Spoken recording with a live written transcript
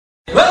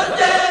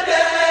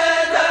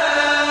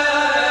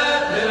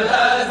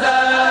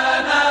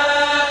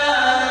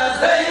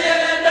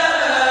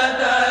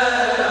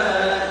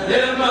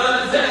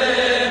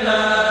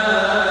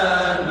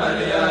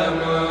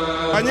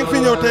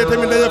ñëw tey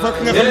tamit dañoo fa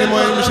ki nga xam ne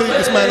mooy monsieur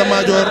Ismaila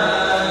Madior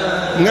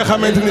nga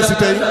xamante ni si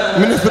tey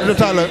ministre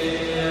d'État la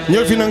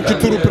ñëw fi nag ci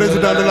turu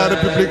président de la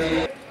république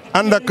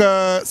ànd ak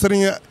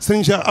Serigne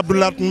Cheikh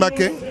Abdoulaye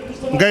Mbacké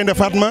Gaynde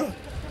Fatma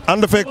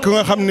ànd fekk ki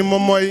nga xam ni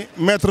moom mooy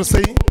maître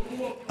Sey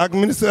ak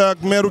ministre ak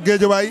maire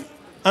Guédiawaye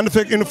ànd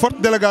fekk une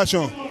forte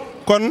délégation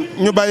kon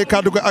ñu bàyyi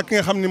kàddu ko ak ki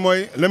nga xam ni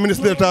mooy le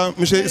ministre d'État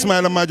monsieur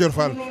Ismaila Madior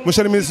Fall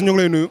monsieur le ministre ñu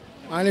ngi lay nuyu.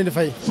 maa ngi leen di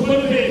fay.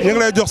 ñu ngi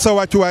lay jox sa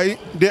wàccuwaay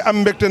di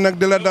am mbégte nag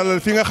di la dalal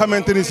fi nga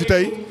xamante ni si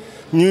tey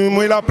ñu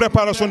muy la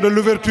préparation de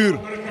l'ouverture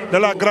de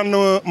la grande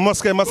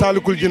mosquée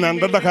Massalikul Jinaan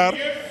de Dakar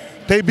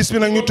tey bis bi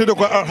nag ñu tuddee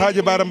ko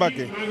Alxaaji Baara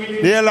Mbacké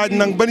di laaj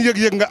nag ban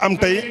yëg-yëg nga am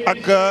tey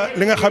ak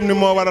li nga xam ni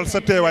moo waral sa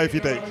teewaay fii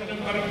tey.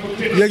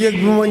 yëg-yëg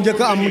bi ma njëkk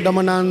a am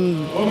dama naan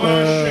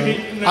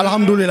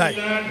alhamdulilah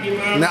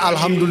ne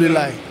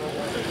alhamdulilah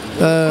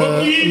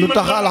lu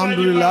tax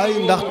alhamdulilah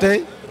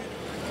ndaxte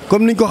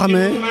comme niñ ko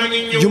xamee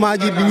jumaa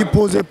ji bi ñu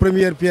posé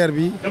première pierre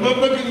bi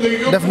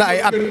def na ay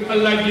at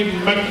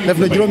def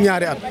na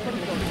juróom-ñaari at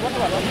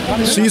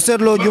suñu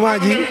seetloo jumaa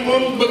ji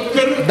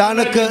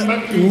daanaka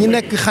ñi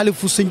nekk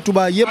xalifu Sëñ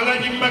Tuubaa yëpp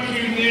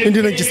indi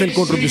nañ ci seen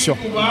contribution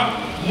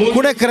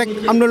ku nekk rek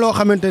am na loo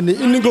xamante ni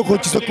indi nga ko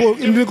ci sa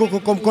indi nga ko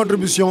comme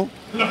contribution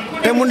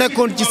te mu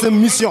nekkoon ci sa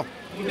mission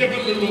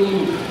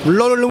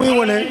loolu lu muy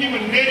wone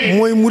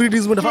mooy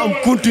mouridisme dafa am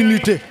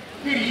continuité.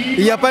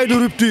 Il n'y a pas eu de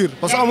rupture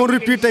parce que amoon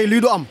rupture tey lii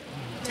du am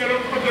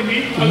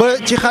ba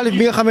ci xalif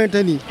bi nga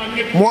xamante ni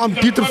moo am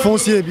titre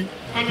foncier bi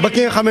ba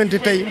ki nga xamante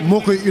tey moo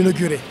koy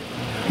inauguré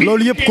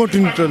loolu yëpp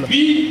continuité la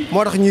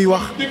moo tax ñuy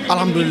wax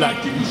alhamdulilah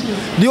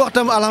di wax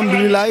tam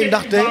alhamdulilah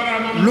ndaxte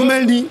lu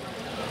mel nii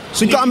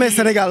suñ ko amee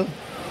Sénégal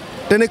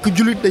te nekk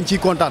jullit dañ ciy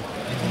kontaan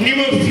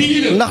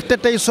ndaxte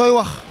tey sooy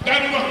wax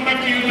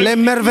les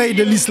merveilles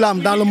de l'islam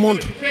dans le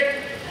monde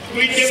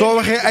soo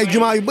waxee ay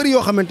jumaa yu bëri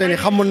yoo xamante ni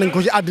xamoon nañ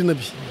ko ci àddina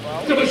bi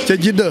ca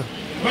Jidda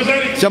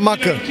ca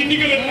Makka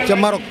ca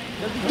Maroc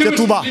ca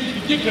Touba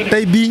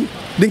tey bii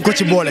dañ ko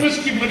ci boole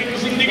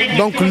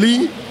donc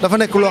lii dafa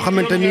nekk loo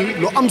xamante ni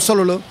lu am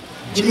solo la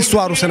ci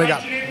histoire du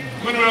Sénégal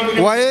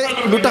waaye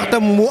lu tax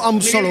tam mu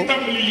am solo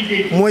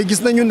mooy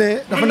gis nañu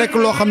ne dafa nekk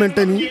loo xamante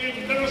ni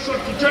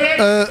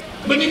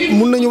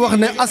mun nañu wax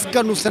ne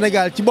askanu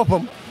Sénégal ci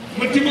boppam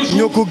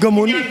ñoo ko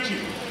gëmoon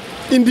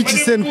indi ci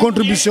seen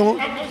contribution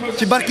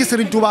ci barki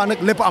Serigne Touba nag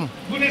lépp am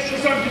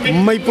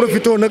may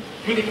profité nag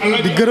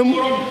di gërëm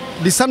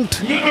di sant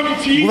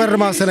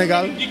gouvernement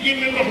Sénégal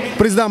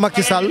président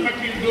Macky Sall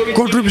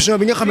contribution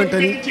bi nga xamante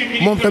ni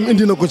moom tam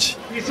indi na ko ci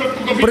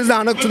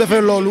président nag su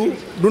defee loolu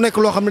du nekk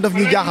loo xam ne daf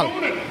ñuy jaaxal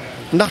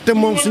ndaxte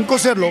moom suñ ko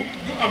seetloo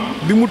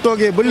bi mu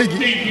toogee ba léegi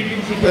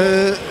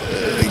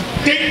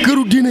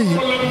këru diine yi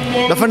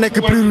dafa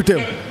nekk priorité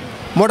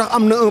moo tax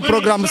am na un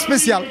programme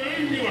spécial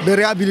de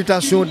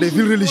réhabilitation des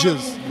villes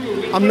religieuses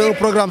am na un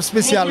programme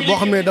spécial boo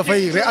xam ne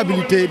dafay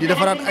réhabiliter di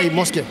defaraat ay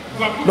mosquées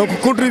donc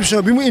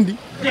contribution bi mu indi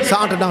ça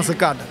entre dans ce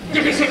cadre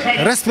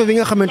respect bi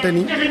nga xamante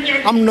ni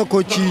am na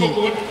ko ci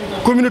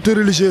communauté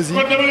religieuse yi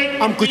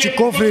am ko ci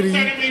confrérie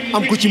yi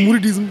am ko ci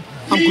mouridisme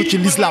am ko ci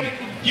l'islam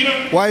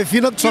waaye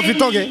fii nag soo fi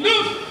toogee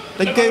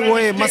dañ koy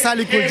wooyee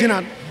Massalikul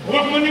Jinaan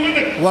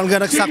war nga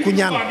nag sàkku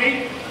ñaan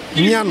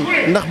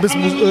ndax bés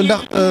bu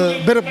ndax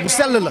béréb bu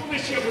sell la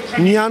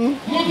ñaan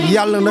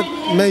yàlla nag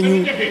may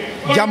ñu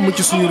jàmm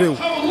ci suñu réew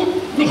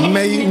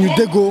may ñu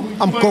déggoo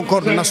am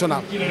concorde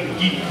nationale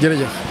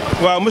jërëjëf.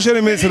 waaw monsieur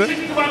le ministre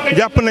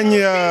jàpp nañ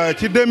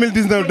ci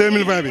 2019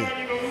 2020 bi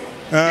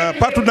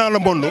partout dans le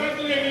monde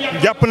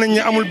jàpp nañ ni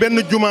amul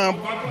benn juma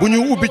bu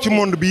ñu ubbi ci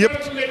monde bi yëpp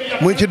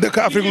muy ci dëkk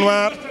Afrique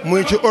noire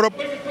muy ci Europe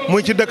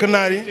muy ci dëkk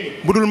naar yi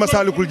bu dul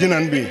Massalikul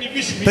Jinaan bi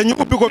te ñu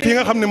ubbi ko fii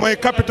nga xam ne mooy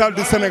capitale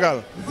du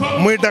Sénégal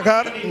muy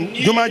Dakar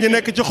jumaa ji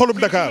nekk ci xolub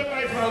Dakar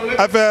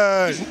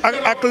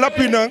ak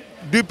l'appui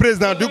du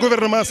président du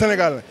gouvernement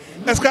sénégalais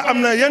est-ce que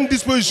am na yan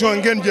disposition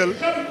ngeen jël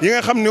yi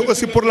nga xam ne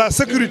aussi pour la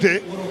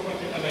sécurité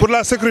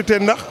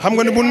ndax xam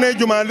nga ne bu nee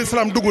jumaa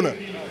l'islam dugg na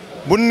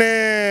bu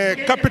nee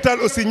capitale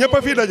aussi ñëpp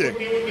a fii daje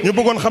ñu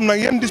bëggoon xam nag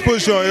yan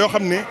disposition yoo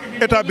xam ne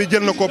état bi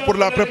jël na ko pour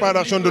la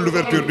préparation de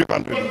l'ouverture du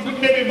vendredi.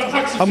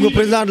 xam nga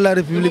président de la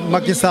république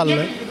Macky Sall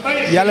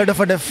yàlla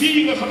dafa def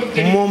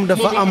moom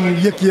dafa am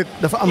yëg-yëg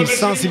dafa am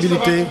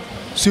sensibilité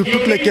sur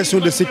toutes les questions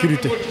de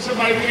sécurité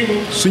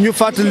suñu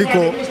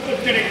fàttalikoo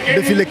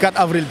défilé 4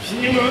 avril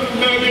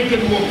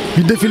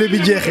bi défilé bi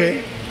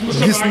jeexee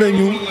gis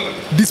nañu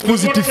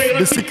dispositif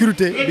de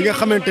sécurité bi nga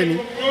xamante ni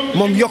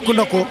moom yokk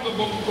na ko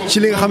ci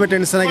li nga xamante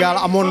ni Sénégal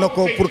amoon na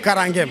ko pour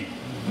karangeem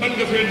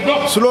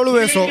su loolu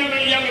weesoo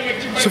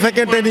su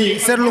fekkente ni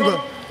seetlu nga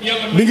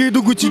bi ngay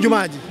dugg ci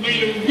jumaa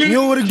ji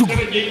ñoo war a dugg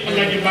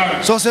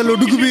soo seetloo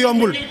dugg bi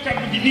yombul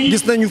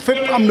gis nañu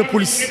fépp am na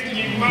police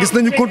gis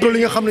nañu contrôle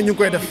yi nga xam ne ñu ngi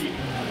koy def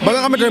ba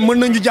nga xamante ne mën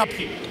nañu jàpp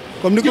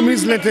comme ni ko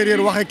ministre de l'intérieur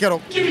waxee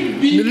keroog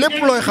ni lépp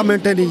looy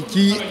xamante ni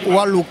ci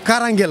wàllu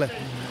karange la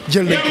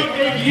jël nañ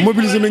ko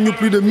mobiliser nañu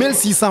plus de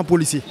 1600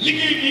 policiers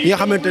yi nga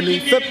xamante ni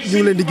fépp ñu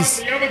ngi leen di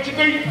gis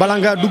bala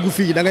ngaa dugg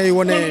fii da ngay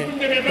wone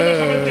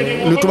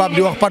lu tubaab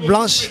di wax patte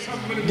blanche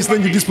gis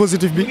nañu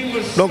dispositif bi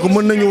donc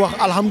mën nañu wax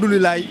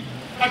alhamdulilah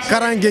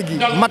karange gi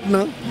mat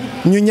na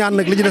ñu ñaan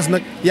nag li ci des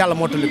nag yàlla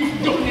mottali ko.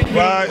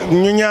 waa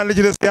ñu ñaan li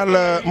ci des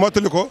yàlla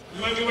mottali ko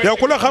yow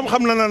ku la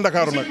xam-xam na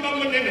Ndakaaru nag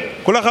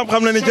ku la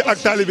xam-xam na ni ci ak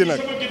taali bi nag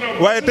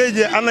waaye tey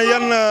jii ana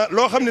yan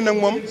loo xam ne nag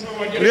moom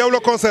réew la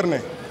concerné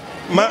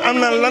ma am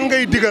na lan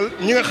ngay digal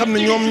ñi nga xam ne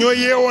ñoom ñooy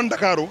yeewoon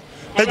Ndakaaru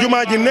te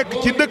jumaa ji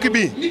nekk ci dëkk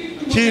bi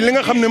ci li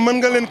nga xam ne mën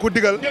nga leen ko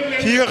digal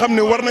ci yi nga xam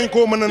ne war nañ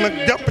koo mën a nag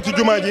jàpp ci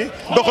jumaa ji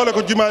doxale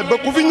ko jumaa ba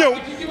ku fi ñëw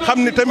xam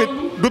ni tamit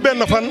du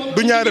benn fan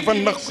du ñaari fan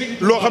ndax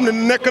loo xam ne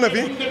nekk na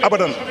fi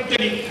abadan.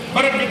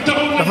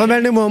 dafa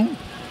mel ni moom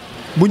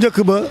bu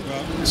njëkk ba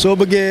soo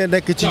bëggee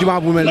nekk ci jumaa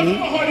bu mel nii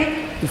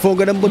il faut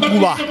nga dem ba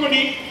Touba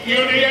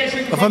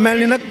dafa mel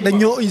ni nag dañ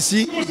ñoo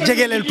ici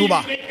jege leen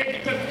Touba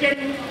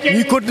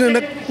ñuy continuer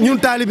nag ñun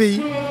taalibe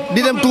yi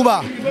di dem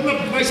Touba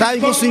saa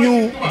yu ko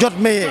suñu jot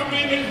mayee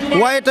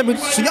waaye tamit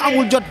suñu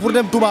amul jot pour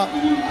dem Touba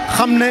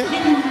xam ne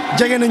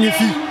jege nañu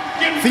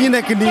fi ñu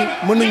nekk nii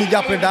mën nañu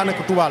jàppale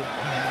daanaka Touba la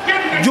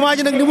jumaa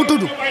ji nag ni mu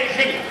tudd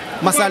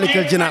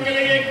Massalikul Jinaan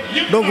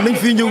donc nañ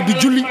fiy ñëw di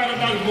julli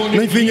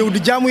nañ fiy ñëw di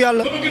jaamu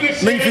yàlla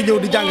nañ fiy ñëw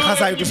di jàng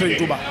xasaayitu Sëriñ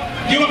Touba.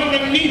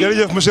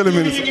 jërëjëf monsieur le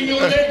ministre.